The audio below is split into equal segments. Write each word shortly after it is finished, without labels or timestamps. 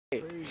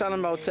Hey, tell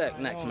him about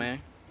Tech next,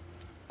 man.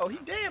 Oh, he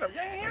dead. You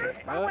ain't hear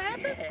about what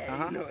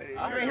happened? You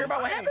ain't hear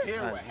about what happened? You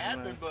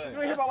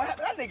ain't hear about what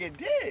happened? That nigga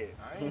dead.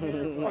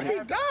 Oh, he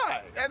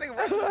died. That nigga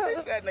rest in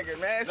peace, that nigga,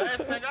 man.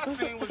 Last thing I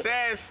seen was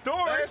sad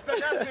story. Last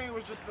thing I seen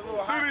was just a little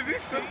hot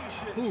As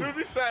soon as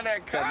he signed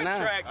that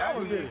contract, that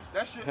was it.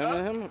 That shit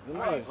I ain't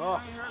heard that.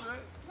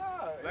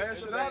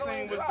 Last shit I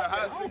seen was the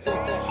hot 16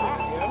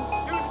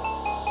 shit.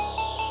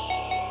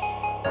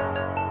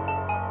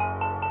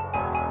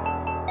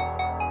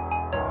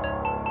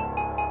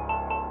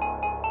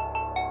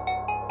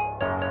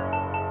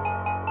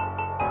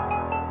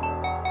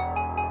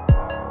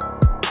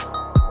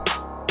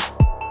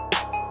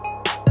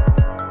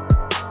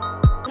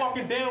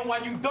 Down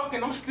while you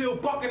ducking, I'm still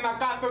bucking. I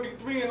got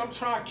 33 and I'm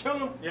trying to kill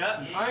him.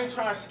 Yeah. I ain't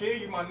trying to scare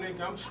you, my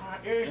nigga. I'm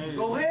trying to air you.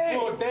 Go ahead.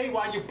 For a day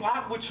while you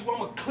block with you,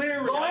 I'ma clear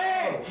it. Go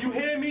ahead. You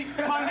hear me?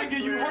 My nigga,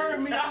 you heard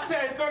me. I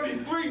said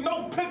 33,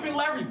 no Pippin,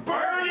 Larry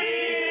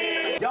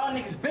Birdie. Y'all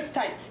niggas bitch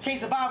type, can't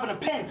survive in a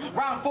pen.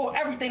 Round 4,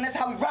 everything, that's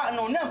how we riding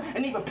on them.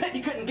 And even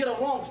Pippy couldn't get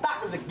along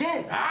stockers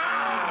again.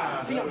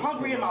 See, I'm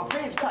hungry and my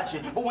ribs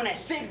touching. But when that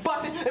sick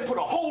busted, they put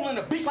a hole in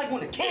the bitch like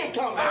when the kid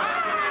comes.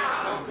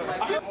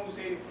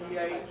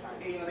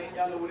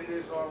 Y'all know what it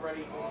is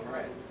already.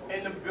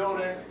 In the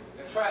building,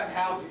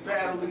 TrapHouse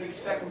battle, the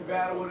second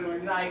battle of the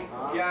night. You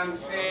know what I'm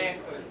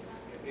saying?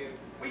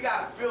 We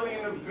got Philly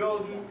in the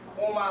building.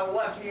 On my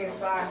left hand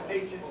side,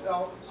 state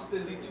yourself.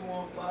 Stizzy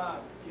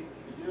 215.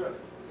 Yeah. You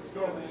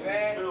know what I'm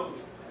saying?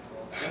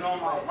 And on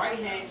my right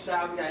hand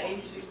side, we got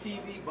 86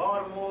 TV,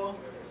 Baltimore.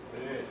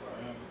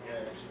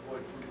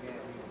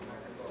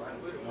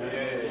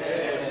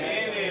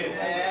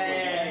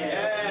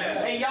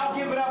 Hey, y'all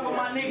give it up for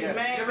my niggas,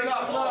 man. Give it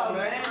up, love,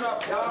 man.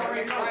 Y'all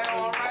already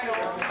know.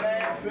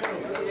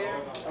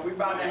 And we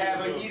about to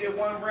have a heated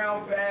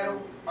one-round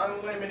battle,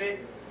 unlimited.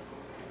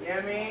 You know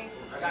what I mean?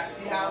 I got to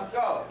see how it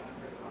go.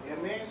 You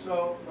know what I mean?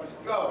 So, let's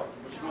go.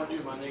 What you gonna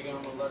do, my nigga?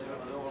 I'm gonna let you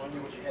know on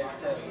you what you had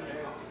to tell me.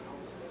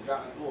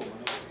 Drop the floor, my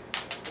nigga.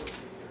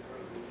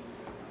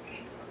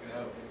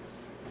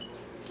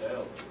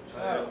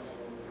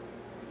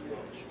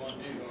 What you gonna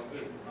do?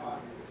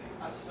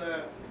 I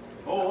said...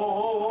 I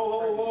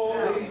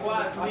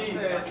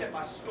kept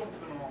my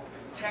scoping on.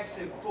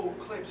 Texting full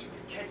clips, you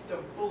can catch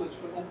them bullets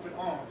with open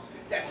arms.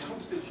 That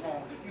toaster's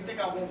wrong. You think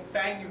I won't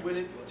bang you with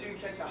it till you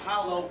catch a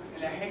hollow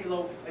and a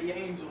halo of your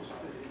angels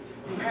fit.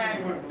 You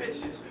hang with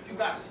bitches, you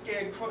got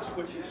scared crooks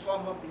with you. So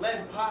I'm up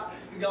lead pop,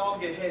 you all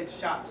get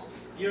headshots,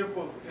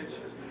 yearbook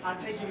pictures. I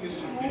take you to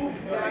school,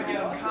 then I get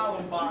them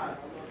Columbine.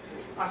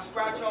 I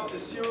scratch off the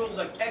cereals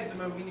like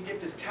eczema when you get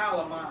this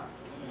calamine.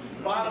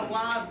 Bottom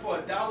line, for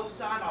 $1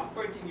 sign, I'm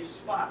breaking your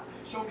spot.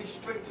 Show me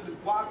straight to the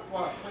guac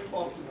before I break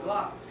off the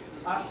block.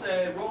 I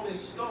said, Rolling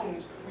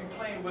Stones, we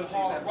playing with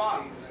hard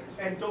rock.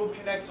 And Dope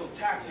Connects will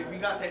taxi. We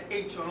got that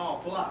H on our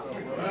block.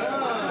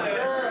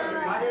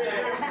 I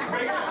said,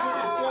 break it to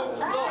the throat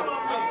slow.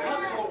 I'm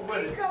cutthroat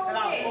with it. And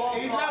I ball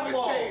till I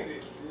fall.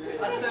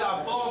 I said,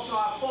 I ball till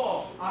I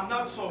fall. I'm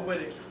not so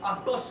with it. I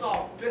bust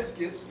off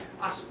biscuits.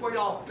 I spray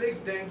off big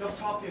things. I'm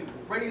talking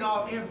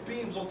radar and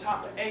beams on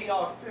top of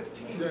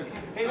AR-15s.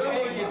 His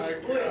head gets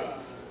split.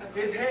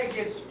 His head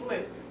gets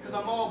split. Because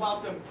I'm all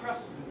about them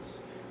precedents.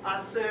 I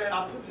said,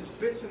 I put this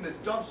bitch in the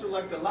dumpster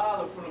like the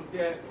Lala from them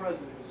dead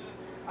presidents.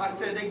 I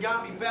said, they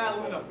got me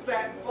battling a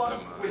fat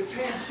fuck with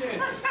 10 chins. He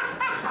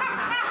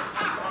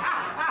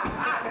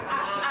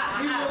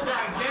looked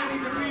like Danny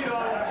DeVito.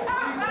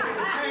 He played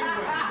the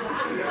Penguin.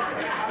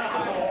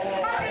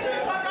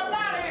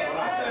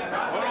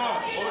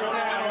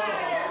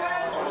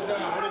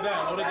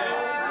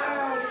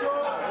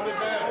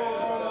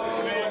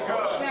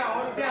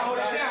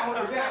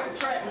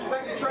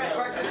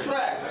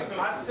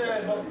 I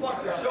said, well,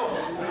 fuck the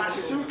jokes. I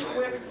shoot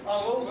quick,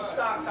 I'll load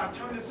stocks, I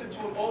turn this into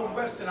an old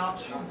western, I'll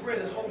chew grit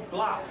his whole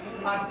block.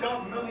 I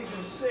dump millies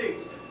in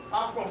cigs.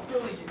 I'm from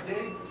Philly, you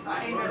dig?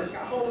 I aim at his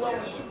polo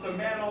and shoot the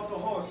man off the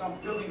horse. I'm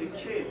Billy the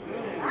Kid.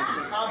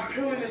 I'm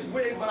peeling his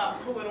wig, but I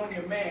pull it on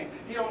your man.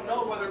 He don't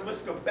know whether to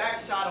risk a back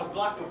shot or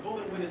block the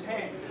bullet with his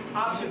hand.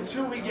 Option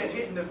 2, he get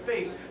hit in the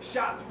face,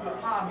 shot through the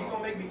palm. He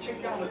gonna make me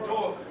kick down the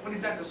door when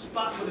he's at the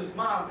spot with his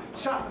mom.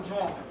 Chopper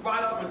drawn,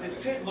 right up with the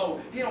tent low.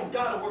 He don't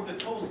gotta work the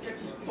toes,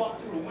 catch his butt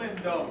through the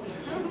window.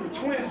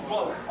 Twins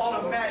blow,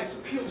 automatics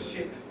peel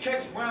shit.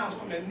 Catch rounds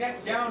from the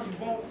neck down,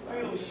 you won't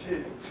feel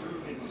shit.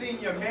 Seeing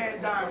your man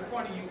die in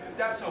front of you,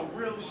 that's some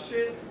real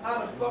shit. How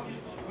the fuck is,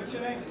 what's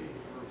your name?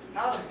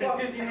 How the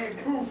fuck is your name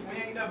proof when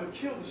you ain't never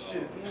killed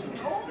shit?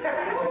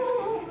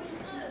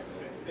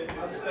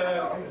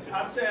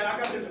 I said, I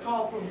got this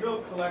call from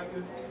Bill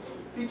Collector.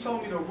 He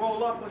told me to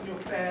roll up on your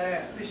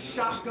fat ass. This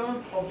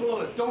shotgun or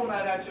blow a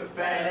donut at your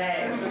fat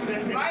ass.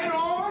 Right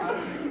on!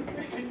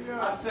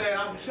 I said,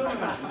 I'm killing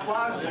him.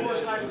 Wise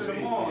boys like to the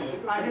morning.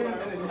 I hit him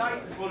in the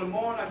night for the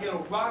morning. I get a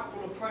rock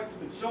full of price to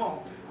the jaw.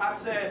 I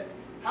said,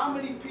 how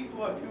many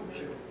people have you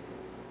killed?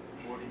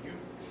 More than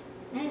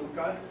you.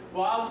 Okay.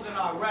 Well, I was in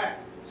Iraq,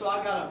 so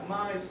I got a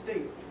mind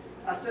state.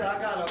 I said I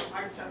got an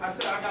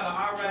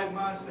Iraq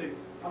mind state.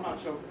 I'm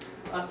not joking.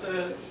 I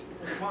said,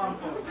 mom,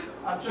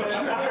 I said,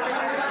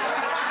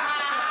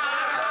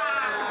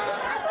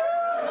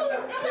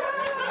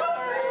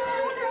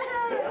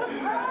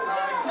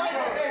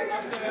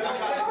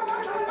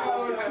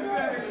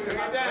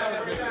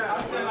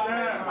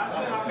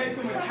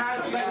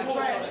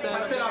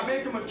 I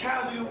make him a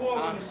casualty of war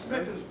when the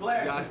Smith is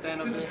blasting.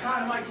 Because it's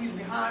kind of like he's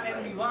behind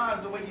enemy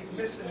lines the way he's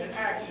missing in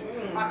action.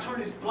 I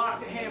turn his block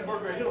to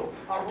Hamburger Hill.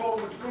 I roll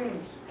with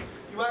goons.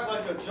 You act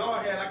like a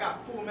jarhead. I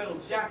got full metal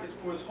jackets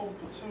for his whole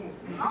platoon.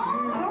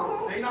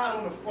 They not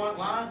on the front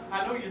line.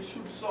 I know your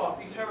troops soft.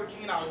 These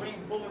Hurricane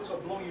Irene bullets will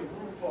blow your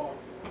roof off.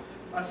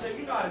 I said,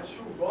 you're not a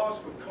true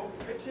boss with coke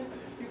pitching.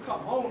 You come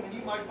home and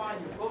you might find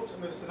your folks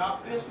missing. I'll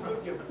piss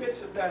with your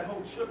bitch if that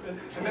hoe tripping.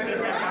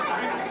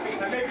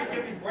 And maybe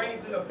give me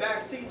brains in the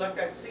back seat like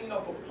that scene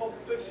off of Pulp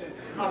Fiction.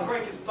 I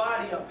break his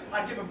body up.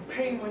 I give him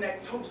pain when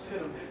that toast hit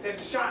him. That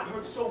shot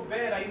hurt so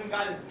bad I even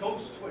got his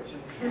ghost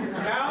twitching.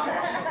 Now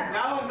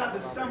I've got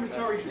the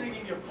cemetery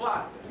digging your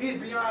plot. He's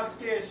beyond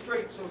scared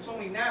straight, so it's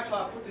only natural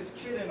I put this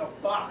kid in a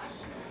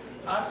box.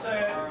 I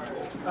said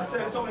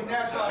it's only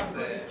natural I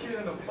put this kid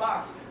in a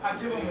box. I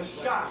give him a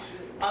shot.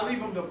 I leave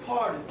him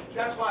departed.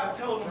 That's why I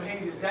tell them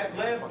haters that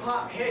left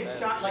pop head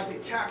shot like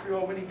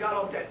DiCaprio when he got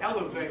off that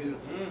elevator.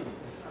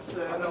 I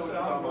said, I know what you're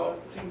talking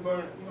about. Team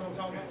Burner. You know what I'm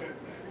talking about?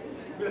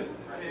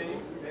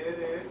 There it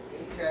is.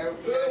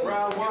 Okay.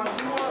 Round one.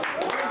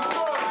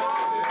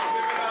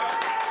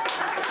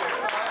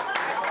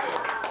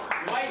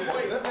 White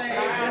boys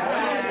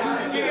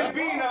playing. Get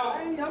Vino.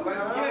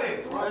 Let's get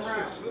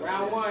it.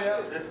 Round one,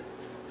 yeah. This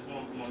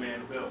one for my man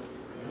Bill.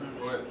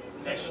 What?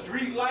 That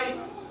street life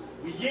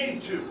we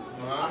into.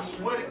 I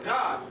swear to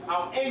God,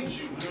 I'll end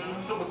you.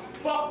 So it's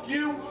fuck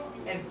you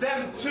and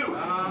them too.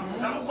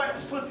 Cause I'ma wet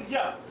this pussy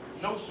up.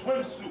 No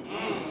swimsuit.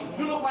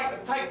 You look like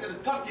the type that'll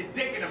tuck your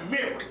dick in a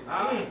mirror.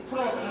 Put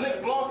on some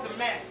lip gloss and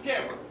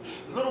mascara.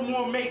 A little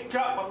more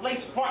makeup, a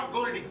lace front,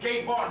 go to the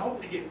gay bar and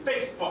hope to get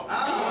face fucked.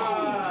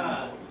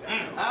 I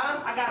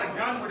got a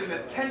gun with a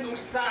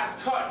Nintendo-sized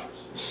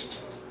cartridge.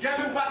 Guess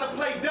who's about to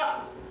play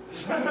duck?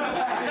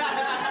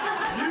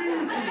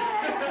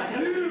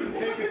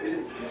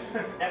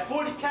 That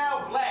 40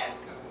 cal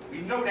blast,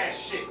 we know that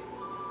shit.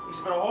 He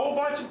spit a whole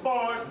bunch of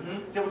bars,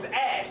 there was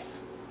ass,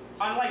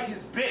 unlike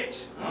his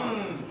bitch.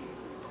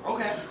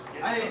 Okay.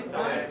 I didn't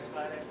know that.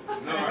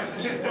 No,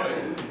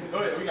 go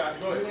ahead, we got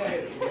you, go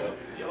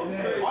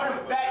ahead. All them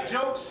fat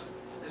jokes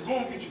is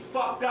gonna get you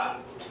fucked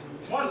up.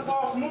 One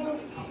false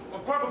move, my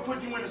brother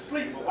put you in a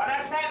sleeper. While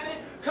that's happening,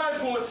 cuz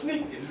gonna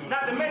sneak it.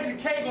 Not to mention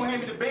K gonna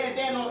hand me the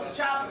bandana on the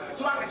chopper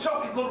so I can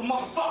choke this little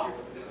motherfucker.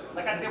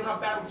 Like I did when I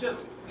battled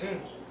Jizzle.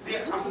 See,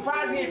 I'm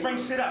surprised he ain't bring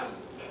shit up.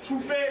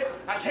 Truth is,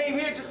 I came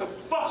here just to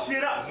fuck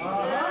shit up.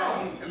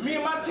 And me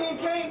and my team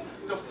came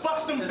to fuck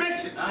some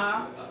bitches.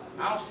 I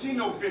don't see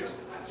no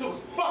bitches, so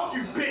it's fuck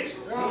you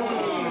bitches.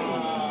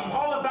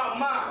 All about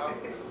mine.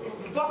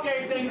 Fuck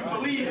everything you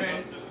believe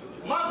in.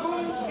 My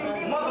goons,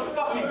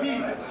 motherfucking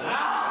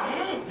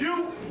heathens.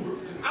 You,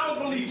 I don't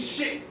believe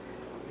shit.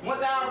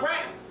 Went to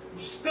Iraq, you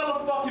still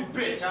a fucking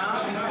bitch.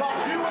 Fuck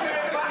you and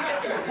everybody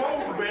that you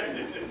roll with.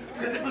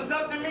 Cause if it was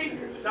up to me,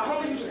 the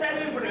homie you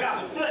sat in would've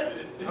got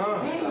flipped.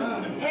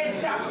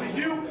 Headshots for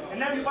you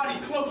and everybody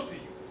close to you.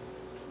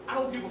 I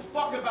don't give a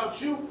fuck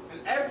about you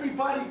and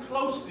everybody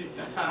close to you.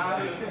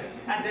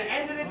 At the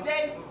end of the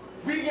day,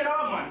 we get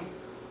our money.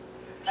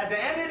 At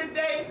the end of the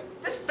day,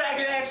 this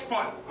faggot acts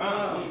fun.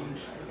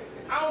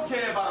 I don't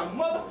care about a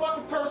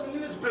motherfucking person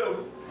in this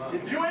building.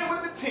 If you ain't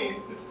with the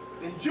team,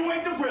 then you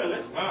ain't the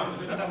realest.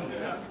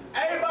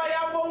 Everybody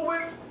I roll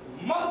with,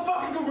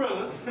 motherfucking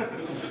gorillas.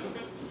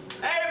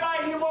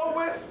 Everybody he roll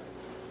with,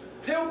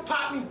 pill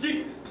popping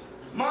geekers.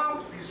 His mom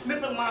be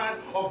sniffing lines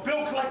off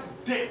Bill Collector's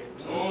dick.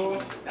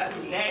 That's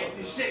some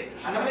nasty shit.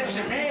 I know that's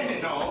your man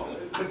and all,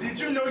 but did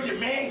you know your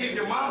man gave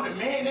your mom the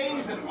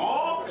mayonnaise and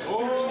all?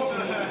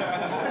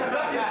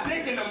 Stuck his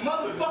dick in a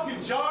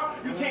motherfucking jar,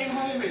 you came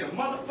home with a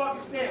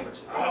motherfucking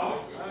sandwich.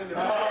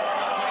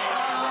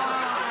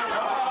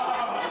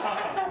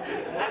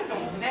 That's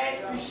some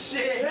nasty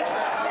shit.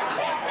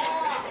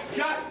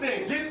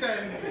 Disgusting. Get that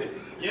nigga.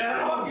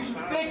 Yeah. What the fuck is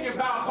you thinking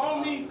about,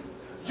 homie?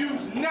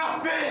 Use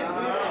nothing.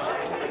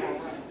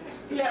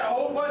 He had a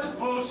whole bunch of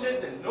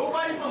bullshit that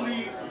nobody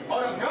believes.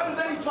 All the guns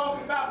that he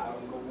talking about,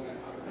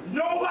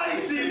 nobody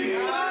sees.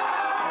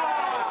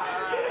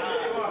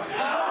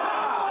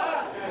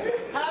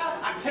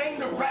 I came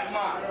to rap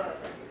mine.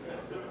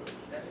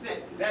 That's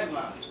it.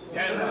 Deadline.